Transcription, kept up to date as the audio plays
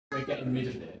get in the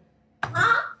middle bit.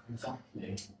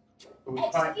 Exactly.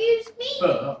 Excuse me?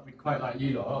 But we'd quite like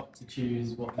you lot to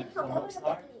choose what the next one looks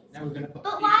like. Now we're going to put a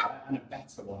and a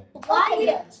better one in. Why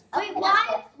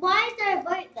is there a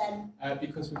vote then?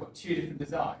 Because we've got two different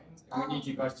designs and we need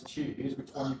you guys to choose which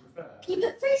one you prefer. Can you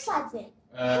put 3 slides in?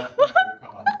 No, we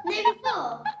can't. Maybe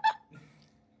 4?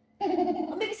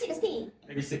 Or maybe 16?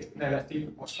 Maybe 6. No, let's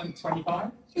do what,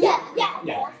 25? Yeah.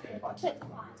 Okay, fine.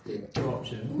 25. Two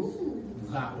options.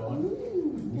 That one.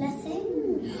 Blessing.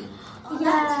 Oh, Yeah.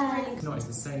 that's really No, it's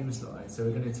the same slide. So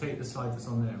we're going to take the slide that's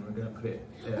on there and we're going to put it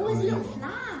Oh, on there's a the little other one.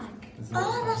 flag. There's a little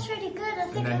Oh, that's flag. really good. I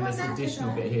And think I then want this that to additional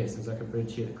go. bit here, so there's like a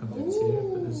bridge here that comes into here,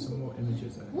 but there's some more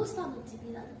images there. What's that meant to be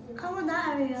like? I want that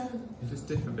area. There's just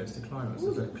different bits to climb up. So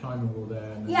there's a climbing wall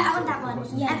there. And then Yeah, I want there's that one.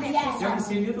 lots of Yeah, things. yeah. You haven't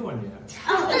seen the other one yet?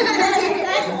 Oh, The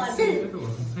other one.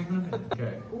 Hang on a minute.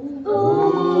 Okay. Ooh.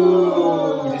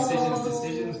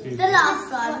 Decisions, people. The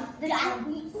last one.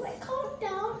 Wait, calm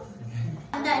down.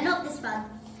 No, not this one.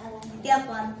 The other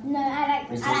one. No, I like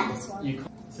this. I like this one. You can't.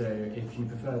 So if you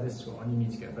prefer this one, you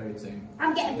need to get voting.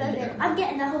 I'm getting voted. I'm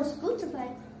getting the whole school to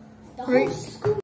vote. The whole school.